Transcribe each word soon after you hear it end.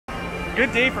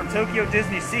Good day from Tokyo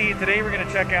Disney Sea. Today we're going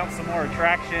to check out some more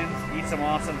attractions, eat some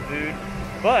awesome food.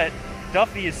 But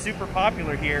Duffy is super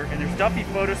popular here, and there's Duffy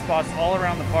Photospots all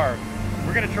around the park.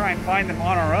 We're going to try and find them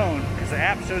on our own, because the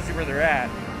app shows you where they're at.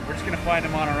 We're just going to find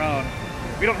them on our own.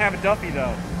 We don't have a Duffy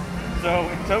though. So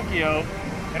in Tokyo,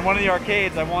 in one of the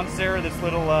arcades, I won Sarah this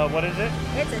little, what is it?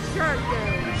 It's a shark dog.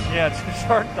 Yeah, it's a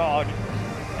shark dog.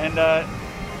 And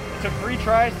it took 3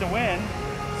 tries to win.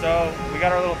 So we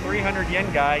got our little 300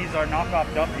 yen guy. He's our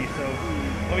knockoff Duffy. So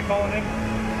what are we calling him?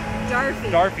 Darfy.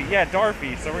 Darfy, yeah,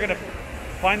 Darfy. So we're gonna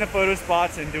find the photo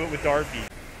spots and do it with Darfy.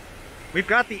 We've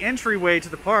got the entryway to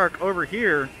the park over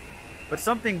here, but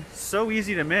something so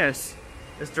easy to miss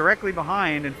is directly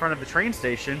behind, in front of the train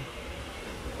station.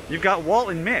 You've got Walt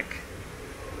and Mick.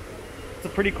 It's a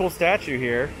pretty cool statue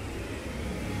here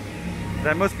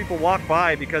that most people walk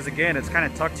by because, again, it's kind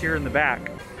of tucked here in the back.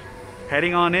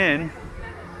 Heading on in.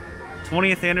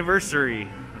 20th anniversary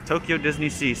of Tokyo Disney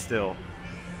Sea still.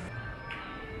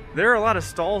 There are a lot of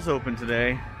stalls open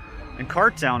today, and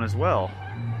carts out as well.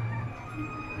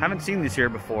 Haven't seen these here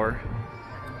before.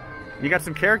 You got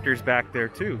some characters back there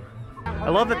too. I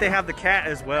love that they have the cat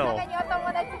as well.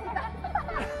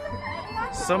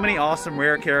 So many awesome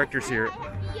rare characters here.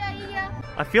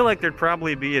 I feel like there'd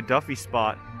probably be a Duffy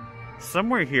spot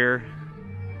somewhere here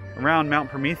around Mount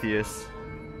Prometheus.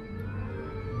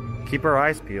 Keep our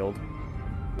eyes peeled.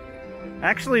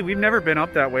 Actually, we've never been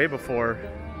up that way before.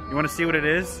 You want to see what it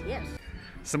is? Yes.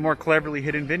 Some more cleverly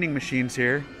hidden vending machines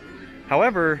here.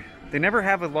 However, they never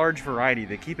have a large variety.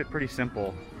 They keep it pretty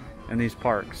simple in these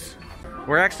parks.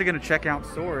 We're actually going to check out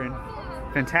Soarin'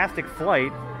 Fantastic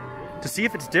Flight to see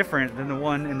if it's different than the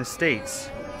one in the States.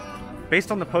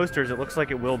 Based on the posters, it looks like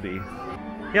it will be.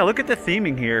 Yeah, look at the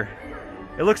theming here.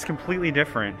 It looks completely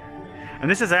different.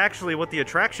 And this is actually what the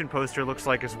attraction poster looks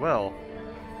like as well.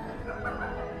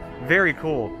 Very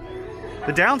cool.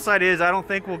 The downside is I don't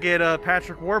think we'll get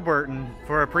Patrick Warburton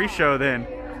for a pre-show then.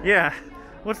 Yeah,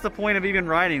 what's the point of even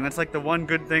riding? That's like the one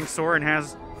good thing Soarin'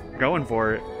 has going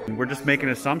for it. We're just making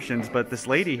assumptions, but this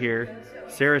lady here,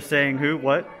 Sarah's saying who?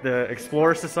 What? The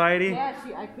Explorer Society? Yeah,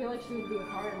 I feel like she would be a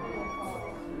part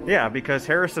of it. Yeah, because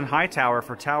Harrison Hightower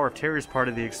for Tower of Terror is part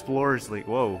of the Explorers League.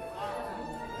 Whoa.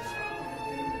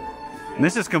 And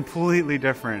this is completely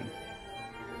different.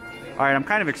 Alright, I'm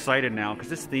kind of excited now because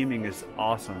this theming is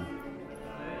awesome.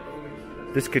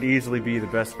 This could easily be the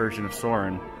best version of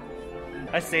Soarin'.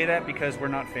 I say that because we're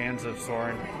not fans of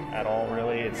Soarin' at all,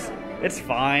 really. It's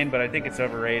fine, but I think it's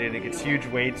overrated. It gets huge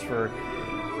waits for...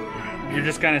 You're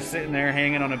just kind of sitting there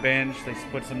hanging on a bench. They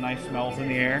put some nice smells in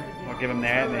the air. I'll give them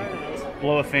that. And they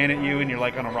blow a fan at you and you're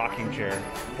like on a rocking chair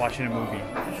watching a movie.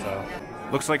 So,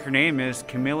 looks like her name is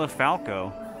Camilla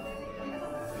Falco.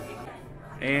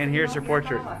 And here's her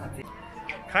portrait.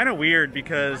 Kind of weird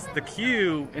because the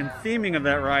queue and theming of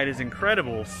that ride is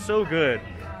incredible. So good.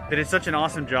 They did such an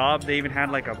awesome job. They even had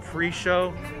like a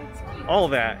pre-show. All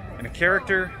of that. And a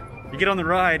character. You get on the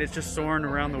ride, it's just soaring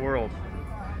around the world.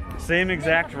 Same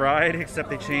exact ride, except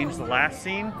they changed the last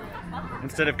scene.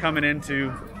 Instead of coming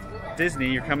into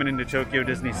Disney, you're coming into Tokyo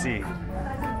Disney Sea.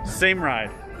 Same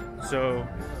ride. So,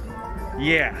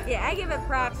 yeah. Yeah, I give it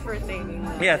props for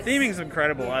theming. Yeah, theming's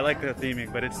incredible. I like the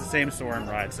theming, but it's the same Soarin'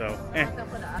 ride, so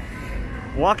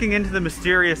Walking into the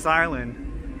mysterious island,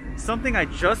 something I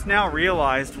just now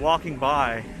realized walking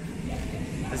by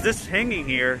is this hanging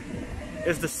here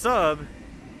is the sub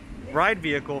ride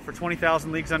vehicle for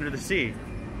 20,000 Leagues Under the Sea.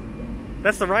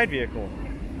 That's the ride vehicle.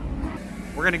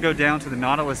 We're gonna go down to the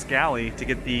Nautilus Galley to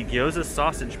get the gyoza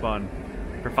sausage bun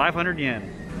for 500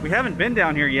 yen. We haven't been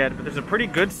down here yet, but there's a pretty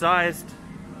good sized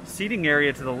seating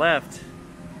area to the left,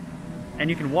 and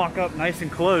you can walk up nice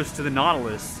and close to the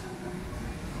Nautilus.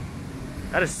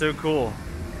 That is so cool.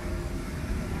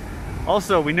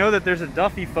 Also, we know that there's a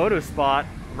Duffy photo spot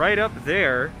right up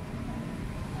there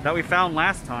that we found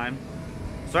last time.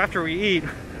 So after we eat,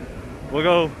 we'll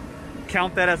go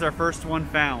count that as our first one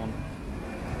found.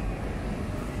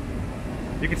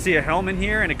 You can see a helm in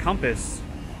here and a compass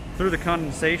through the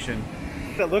condensation.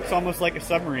 That looks almost like a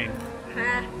submarine.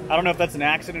 I don't know if that's an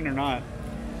accident or not.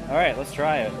 All right, let's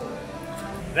try it.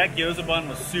 That gyoza bun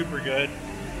was super good.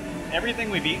 Everything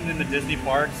we've eaten in the Disney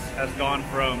parks has gone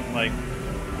from like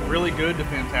really good to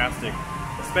fantastic,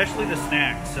 especially the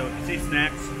snacks. So if you see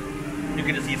snacks, you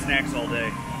can just eat snacks all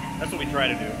day. That's what we try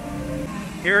to do.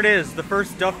 Here it is, the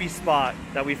first Duffy spot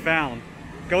that we found.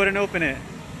 Go ahead and open it.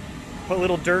 Put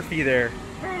little Durfy there.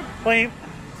 Claim.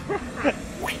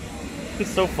 It's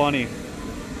so funny.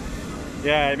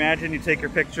 Yeah, I imagine you take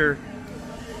your picture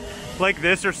like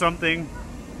this or something.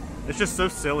 It's just so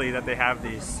silly that they have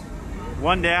these.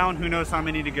 One down, who knows how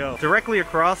many to go. Directly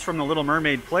across from the Little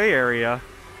Mermaid play area,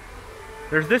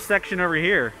 there's this section over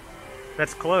here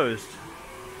that's closed.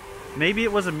 Maybe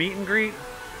it was a meet and greet?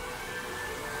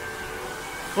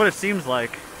 That's what it seems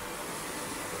like.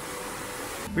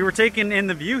 We were taking in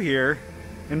the view here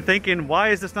and thinking, why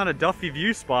is this not a Duffy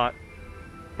view spot?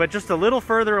 But just a little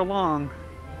further along,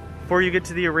 before you get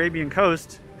to the Arabian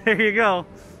coast, there you go.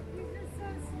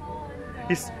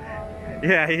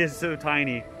 Yeah, he is so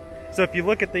tiny. So if you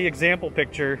look at the example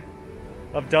picture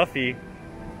of Duffy,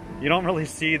 you don't really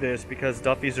see this because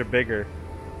Duffys are bigger.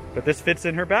 But this fits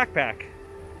in her backpack.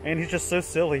 And he's just so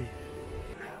silly.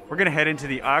 We're gonna head into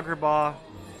the Agrabah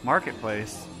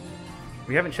marketplace.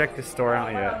 We haven't checked this store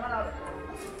out yet.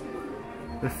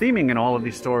 The theming in all of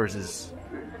these stores is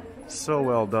so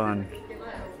well done.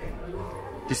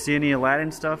 Do you see any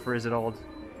Aladdin stuff, or is it all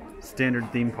standard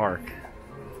theme park?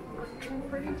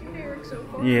 Pretty generic so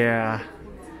far. Yeah.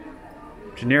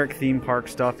 Generic theme park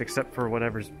stuff, except for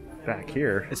whatever's back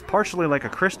here. It's partially like a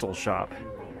crystal shop.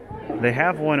 They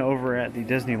have one over at the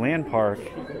Disneyland park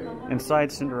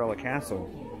inside Cinderella Castle.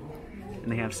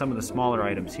 And they have some of the smaller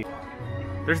items here.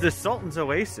 There's this Sultan's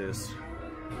Oasis,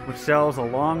 which sells a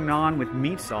long naan with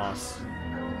meat sauce.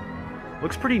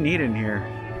 Looks pretty neat in here.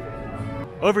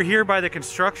 Over here by the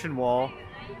construction wall,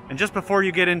 and just before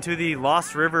you get into the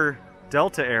Lost River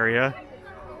Delta area,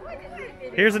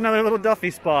 here's another little Duffy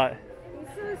spot.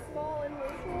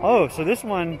 Oh, so this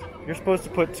one, you're supposed to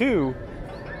put two.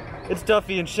 It's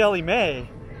Duffy and Shelly May.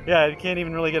 Yeah, you can't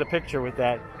even really get a picture with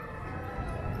that.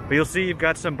 But you'll see you've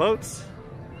got some boats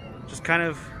just kind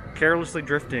of carelessly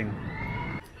drifting.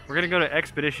 We're gonna go to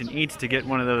Expedition Eats to get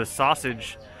one of those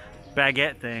sausage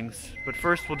baguette things. But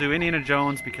first we'll do Indiana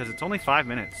Jones because it's only 5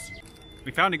 minutes.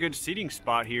 We found a good seating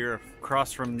spot here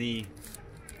across from the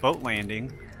boat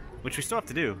landing, which we still have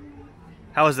to do.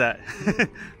 How is that?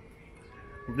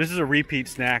 This is a repeat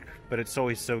snack, but it's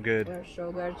always so good. They're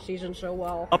so good, seasoned so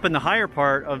well. Up in the higher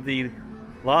part of the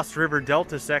Lost River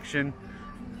Delta section,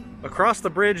 across the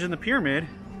bridge and the pyramid,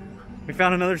 we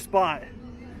found another spot.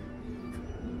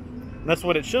 That's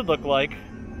what it should look like,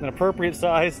 an appropriate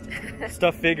sized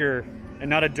stuffed figure and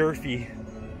not a Duffy.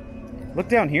 Look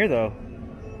down here though.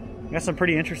 We got some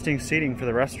pretty interesting seating for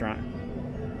the restaurant.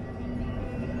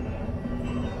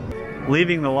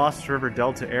 Leaving the Lost River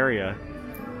Delta area,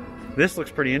 this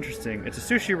looks pretty interesting. It's a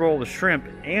sushi roll with shrimp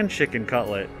and chicken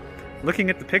cutlet. Looking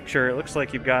at the picture, it looks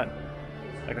like you've got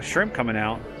like a shrimp coming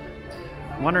out.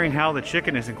 I'm wondering how the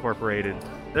chicken is incorporated.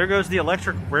 There goes the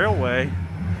electric railway.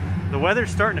 The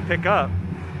weather's starting to pick up.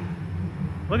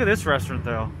 Look at this restaurant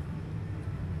though.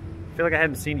 I feel like I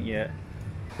hadn't seen it yet.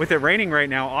 With it raining right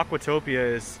now,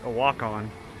 Aquatopia is a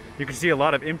walk-on. You can see a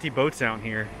lot of empty boats out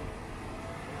here.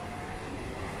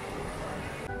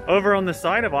 Over on the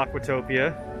side of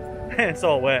Aquatopia, it's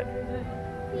all wet.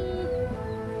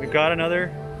 We've got another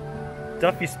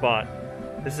Duffy spot.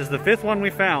 This is the 5th one we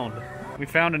found. We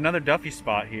found another Duffy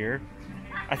spot here.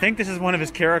 I think this is one of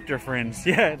his character friends.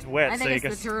 Yeah, it's wet. I think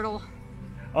it's the turtle.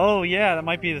 Oh yeah, that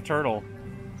might be the turtle.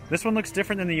 This one looks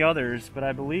different than the others, but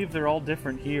I believe they're all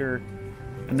different here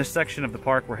in this section of the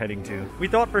park we're heading to. We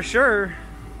thought for sure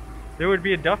there would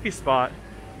be a Duffy spot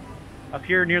up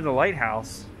here near the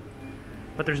lighthouse,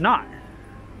 but there's not.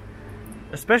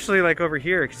 Especially like over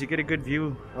here, because you get a good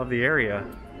view of the area.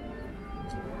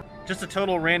 Just a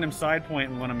total random side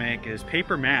point we want to make is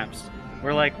paper maps.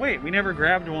 We're like, wait, we never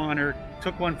grabbed one or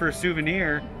took one for a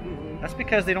souvenir. That's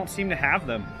because they don't seem to have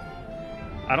them.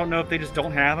 I don't know if they just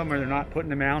don't have them or they're not putting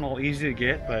them out all easy to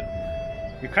get, but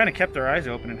we've kind of kept our eyes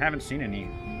open and haven't seen any.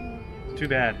 Too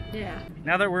bad. Yeah.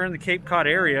 Now that we're in the Cape Cod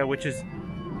area, which is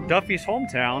Duffy's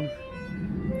hometown,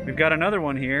 we've got another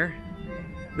one here.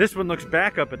 This one looks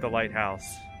back up at the lighthouse.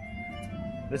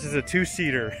 This is a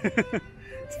 2-seater.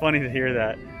 It's funny to hear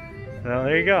that. Well,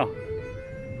 there you go.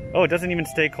 Oh, it doesn't even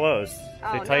stay closed.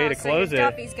 Oh, they tell you to close it.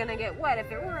 Duffy's gonna get wet if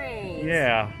it rains.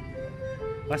 Yeah.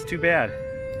 That's too bad.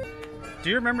 Do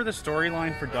you remember the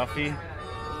storyline for Duffy?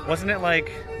 Wasn't it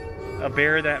like a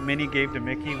bear that Minnie gave to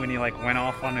Mickey when he like went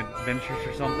off on adventures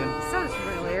or something? Sounds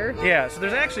familiar. Yeah, so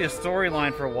there's actually a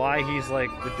storyline for why he's like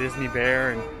the Disney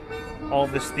bear and all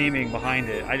this theming behind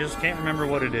it. I just can't remember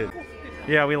what it is.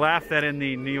 Yeah, we laughed that in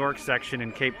the New York section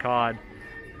in Cape Cod,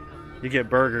 you get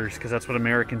burgers because that's what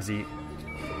Americans eat.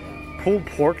 Pulled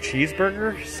pork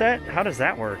cheeseburger set? How does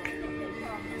that work?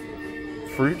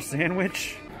 Fruit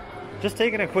sandwich? Just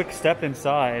taking a quick step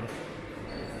inside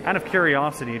out of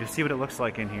curiosity to see what it looks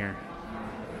like in here.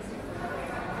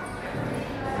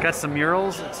 Got some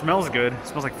murals. It smells good. It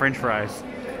smells like French fries.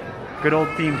 Good old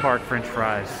theme park French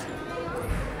fries.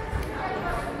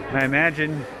 And I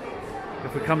imagine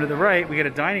if we come to the right, we get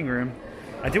a dining room.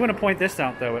 I do want to point this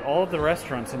out though, at all of the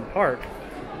restaurants in the park,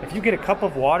 if you get a cup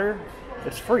of water,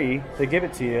 it's free, they give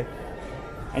it to you,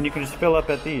 and you can just fill up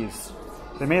at these.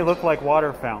 They may look like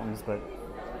water fountains, but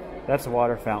that's a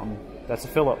water fountain. That's a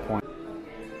fill-up point.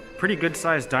 Pretty good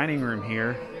sized dining room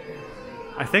here.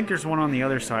 I think there's one on the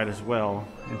other side as well,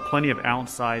 and plenty of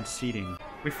outside seating.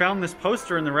 We found this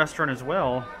poster in the restaurant as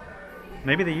well.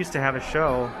 Maybe they used to have a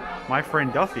show, My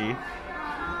Friend Duffy,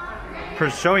 for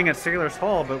showing at Sailor's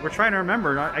Hall, but we're trying to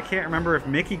remember. I can't remember if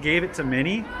Mickey gave it to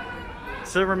Minnie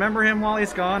to remember him while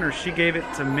he's gone, or she gave it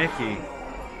to Mickey.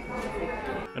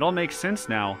 It all makes sense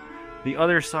now. The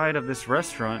other side of this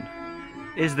restaurant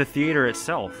is the theater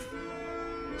itself.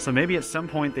 So maybe at some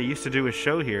point they used to do a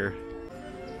show here.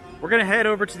 We're gonna head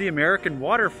over to the American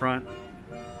waterfront,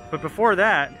 but before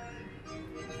that,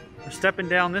 we're stepping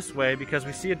down this way because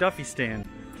we see a Duffy stand.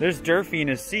 There's Duffy in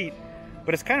his seat,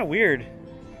 but it's kind of weird.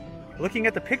 Looking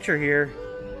at the picture here,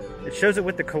 it shows it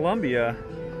with the Columbia,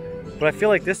 but I feel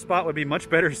like this spot would be much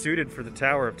better suited for the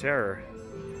Tower of Terror.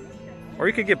 Or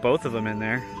you could get both of them in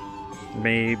there.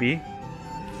 Maybe.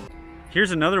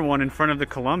 Here's another one in front of the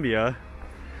Columbia.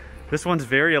 This one's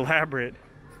very elaborate.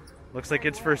 Looks like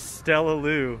it's for Stella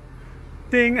Lou.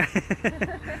 Ding!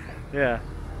 Yeah.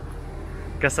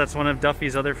 Guess that's one of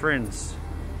Duffy's other friends.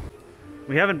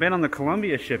 We haven't been on the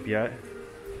Columbia ship yet,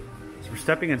 so we're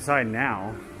stepping inside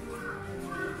now,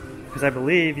 because I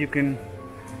believe you can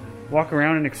walk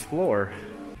around and explore.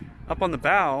 Up on the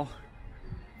bow,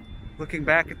 looking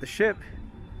back at the ship,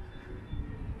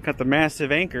 got the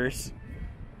massive anchors.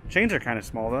 Chains are kind of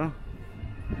small though.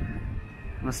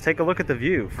 Let's take a look at the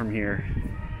view from here.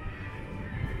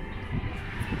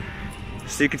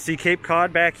 So you can see Cape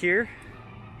Cod back here,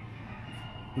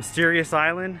 Mysterious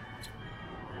Island,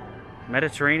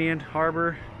 Mediterranean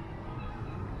Harbor,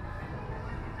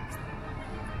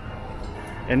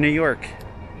 and New York.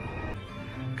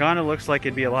 Kinda looks like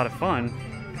it'd be a lot of fun,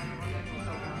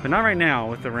 but not right now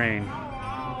with the rain.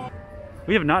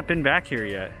 We have not been back here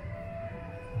yet.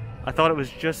 I thought it was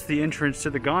just the entrance to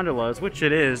the gondolas, which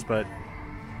it is, but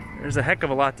there's a heck of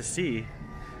a lot to see,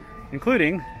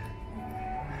 including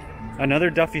another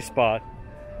Duffy spot.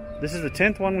 This is the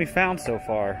 10th one we found so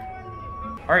far.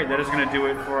 Alright, that is going to do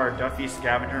it for our Duffy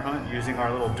scavenger hunt using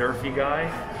our little Duffy guy.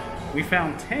 We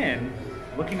found 10.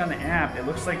 Looking on the app, it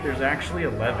looks like there's actually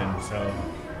 11, so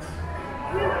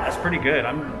that's pretty good.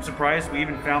 I'm surprised we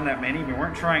even found that many. We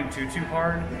weren't trying too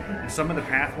hard. And some of the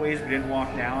pathways we didn't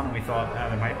walk down, and we thought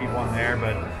there might be one there,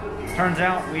 but turns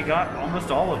out we got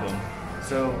almost all of them.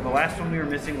 So the last one we were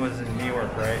missing was in New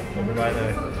York, right? Over by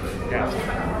the castle.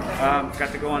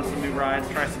 Got to go on some new rides,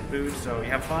 try some food, so you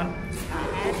have fun?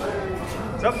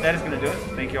 So that is going to do it.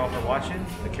 Thank you all for watching.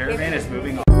 The caravan is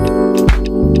moving on.